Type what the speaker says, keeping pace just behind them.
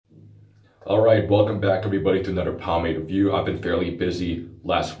Alright, welcome back everybody to another pomade review. I've been fairly busy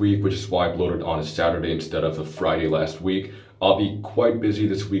last week, which is why I uploaded on a Saturday instead of a Friday last week. I'll be quite busy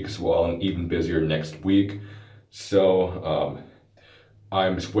this week as well, and even busier next week. So,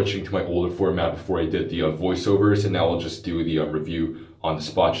 I'm switching to my older format before I did the voiceovers, and now I'll just do the review on the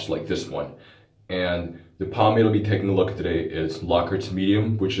spot, just like this one. And the pomade I'll be taking a look at today is Lockhart's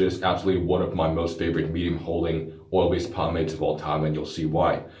Medium, which is absolutely one of my most favorite medium holding oil-based pomades of all time, and you'll see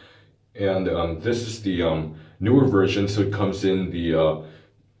why. And this is the newer version, so it comes in the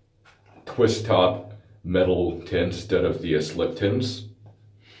twist top metal tins instead of the slip tins.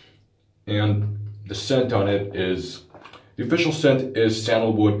 And the scent on it is, the official scent is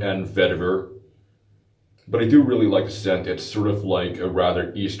sandalwood and vetiver, but I do really like the scent. It's sort of like a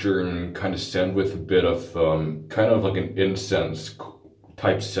rather Eastern kind of scent with a bit of kind of like an incense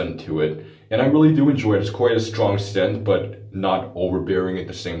type scent to it. And I really do enjoy it. It's quite a strong scent, but not overbearing at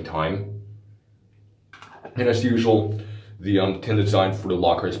the same time. And as usual, the tin design for the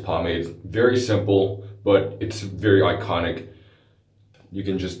Lockhart's pomade is very simple, but it's very iconic. You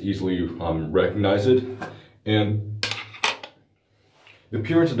can just easily recognize it. And the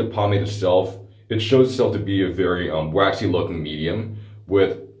appearance of the pomade itself, it shows itself to be a very waxy looking medium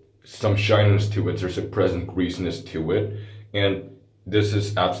with some shininess to it. There's a present greasiness to it. And this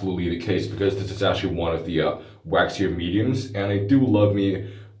is absolutely the case because this is actually one of the waxier mediums, and I do love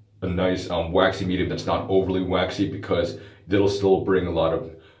me a nice waxy medium that's not overly waxy because it'll still bring a lot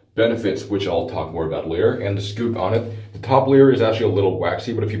of benefits, which I'll talk more about later. And the scoop on it, the top layer is actually a little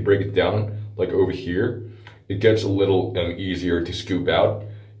waxy, but if you break it down like over here, it gets a little easier to scoop out,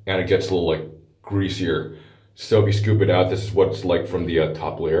 and it gets a little like greasier. So if you scoop it out, this is what it's like from the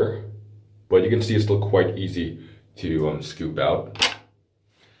top layer, but you can see it's still quite easy to scoop out.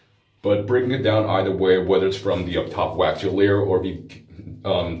 But breaking it down either way, whether it's from the up top waxier layer or if you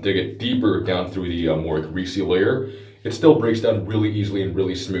dig it deeper down through the more greasy layer, it still breaks down really easily and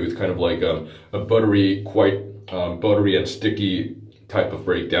really smooth, kind of like a buttery, quite buttery and sticky type of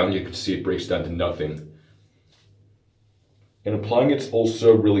breakdown. You can see it breaks down to nothing. And applying it's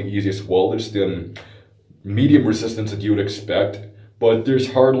also really easy as well. There's the medium resistance that you would expect, but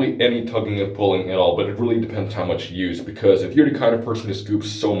there's hardly any tugging and pulling at all. But it really depends how much you use, because if you're the kind of person who scoops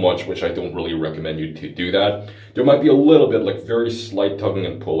so much, which I don't really recommend you to do that, there might be a little bit, like very slight tugging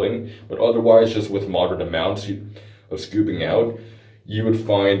and pulling, but otherwise just with moderate amounts of scooping out, you would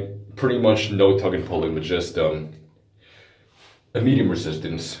find pretty much no tug and pulling, but just a medium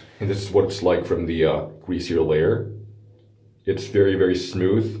resistance. And this is what it's like from the greasier layer. It's very, very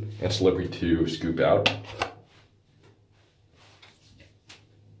smooth and slippery to scoop out.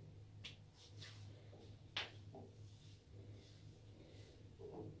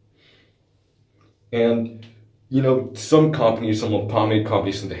 And, you know, some companies, some pomade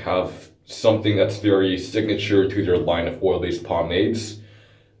companies tend to have something that's very signature to their line of oil-based pomades.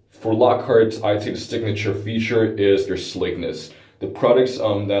 For Lockhart's, I'd say the signature feature is their slickness. The products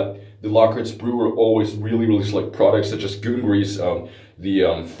that the Lockhart's brew are always really, really slick products, such as Goon Grease,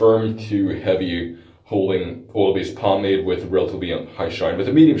 the firm to heavy holding oil-based pomade with relatively high shine, with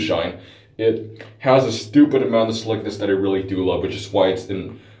a medium shine. It has a stupid amount of slickness that I really do love, which is why it's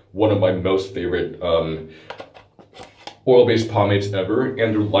in one of my most favorite oil-based pomades ever. And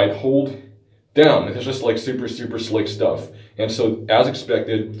their light hold, damn, it's just like super, super slick stuff. And so, as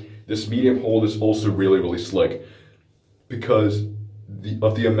expected, this medium hold is also really, really slick because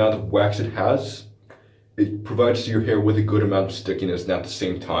of the amount of wax it has. It provides your hair with a good amount of stickiness, and at the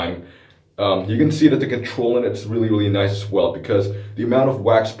same time, you can see that the control in it's really, really nice as well, because the amount of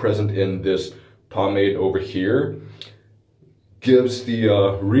wax present in this pomade over here gives the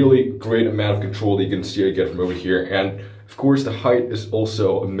really great amount of control that you can see I get from over here. And of course the height is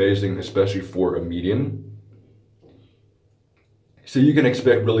also amazing, especially for a medium. So you can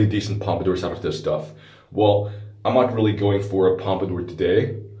expect really decent pompadours out of this stuff. Well, I'm not really going for a pompadour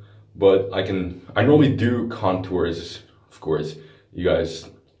today, but I normally do contours. Of course, you guys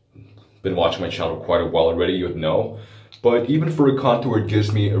been watching my channel for quite a while already, you would know. But even for a contour, it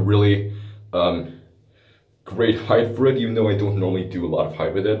gives me a really great height for it, even though I don't normally do a lot of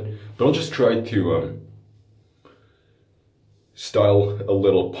height with it. But I'll just try to style a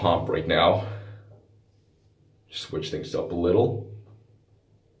little pomp right now. Just switch things up a little.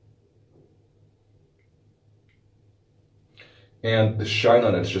 And the shine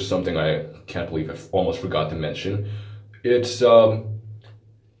on it's just something I can't believe I almost forgot to mention. It's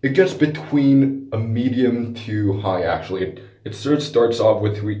it gets between a medium to high, actually. It sort of starts off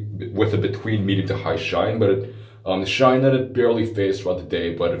with a between medium to high shine, but the shine that it barely fades throughout the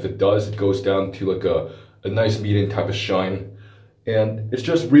day. But if it does, it goes down to like a nice medium type of shine And it's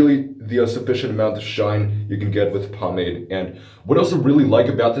just really the sufficient amount of shine you can get with pomade. And what I also really like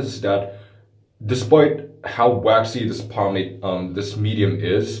about this is that despite how waxy this pomade, this medium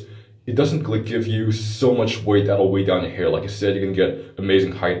is, it doesn't like give you so much weight that'll weigh down your hair. Like I said, you can get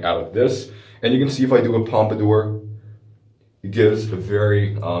amazing height out of this. And you can see if I do a pompadour, it gives a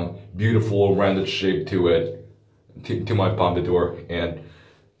very beautiful rounded shape to it, to my pompadour. And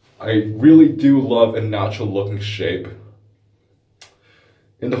I really do love a natural looking shape.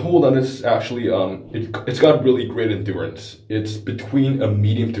 And the hold on this is actually, it's got really great endurance. It's between a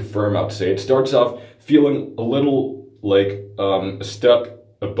medium to firm, I'd say. It starts off feeling a little like a step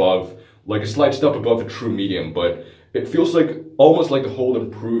above, like a slight step above a true medium, but it feels like almost like the hold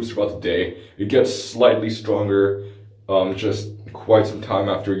improves throughout the day. It gets slightly stronger just quite some time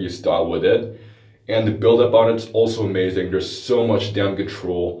after you style with it. And the buildup on it's also amazing. There's so much damn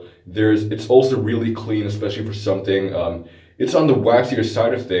control. It's also really clean, especially for something, it's on the waxier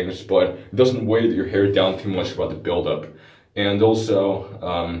side of things, but it doesn't weigh your hair down too much about the buildup. And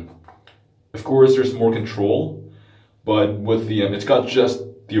also, of course, there's more control, but with the it's got just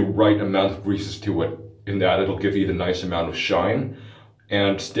the right amount of greases to it, in that it'll give you the nice amount of shine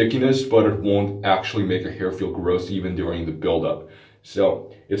and stickiness, but it won't actually make your hair feel gross even during the buildup.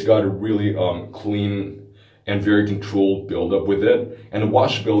 So it's got a really clean and very controlled buildup with it. And the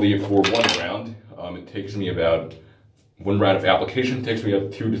washability for one round, it takes me about, one round of application takes me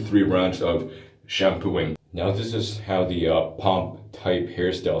about 2 to 3 rounds of shampooing. Now this is how the pomp type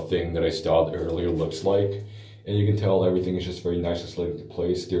hairstyle thing that I styled earlier looks like. And you can tell everything is just very nicely slid into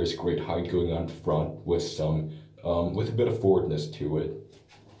place. There's great height going on front with some, with a bit of forwardness to it.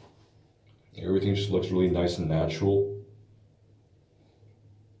 Everything just looks really nice and natural.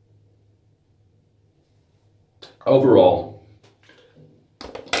 Overall,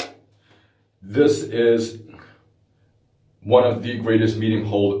 this is one of the greatest medium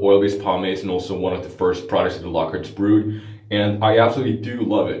hold oil-based pomades and also one of the first products that the Lockhart's brewed. And I absolutely do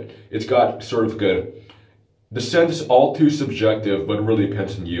love it. It's got sort of good, the scent is all too subjective, but it really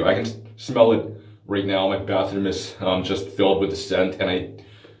depends on you. I can smell it right now. My bathroom is just filled with the scent, and I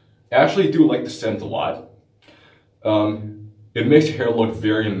actually do like the scent a lot. It makes your hair look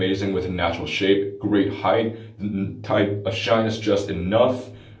very amazing with a natural shape, great height, the type of shine is just enough,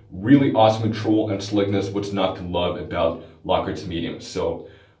 really awesome control and slickness, what's not to love about Lockhart's medium. So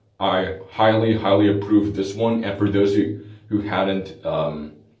I highly, highly approve this one. And for those who hadn't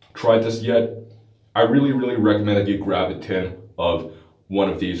tried this yet, I really, really recommend that you grab a tin of one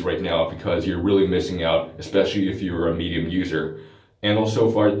of these right now, because you're really missing out, especially if you're a medium user. And also,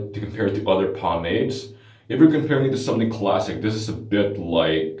 if I were to compare it to other pomades, if you're comparing it to something classic, this is a bit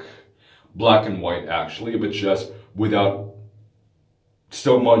like Black and White actually, but just without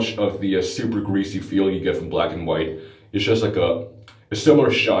so much of the super greasy feel you get from Black and White. It's just like a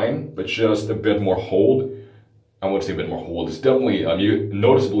similar shine, but just a bit more hold. I wouldn't say a bit more hold. It's definitely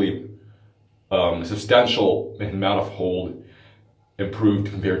noticeably substantial amount of hold improved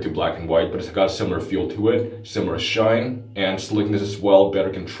compared to Black and White, but it's got a similar feel to it, similar shine and slickness as well, better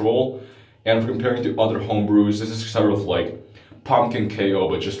control. And if comparing to other homebrews, this is sort of like Pumpkin KO,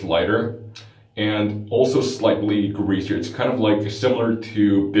 but just lighter and also slightly greasier. It's kind of like similar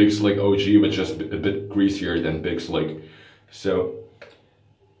to Big Slick OG, but just a bit greasier than Big Slick. So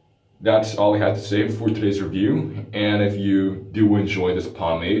that's all I had to say for today's review. And if you do enjoy this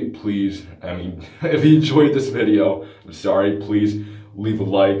pomade, please, if you enjoyed this video, I'm sorry, please leave a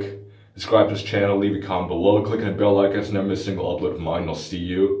like, subscribe to this channel, leave a comment below, click on the bell icon so never miss a single upload of mine. I'll see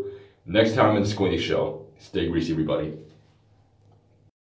you next time in the Squinty Show. Stay greasy, everybody.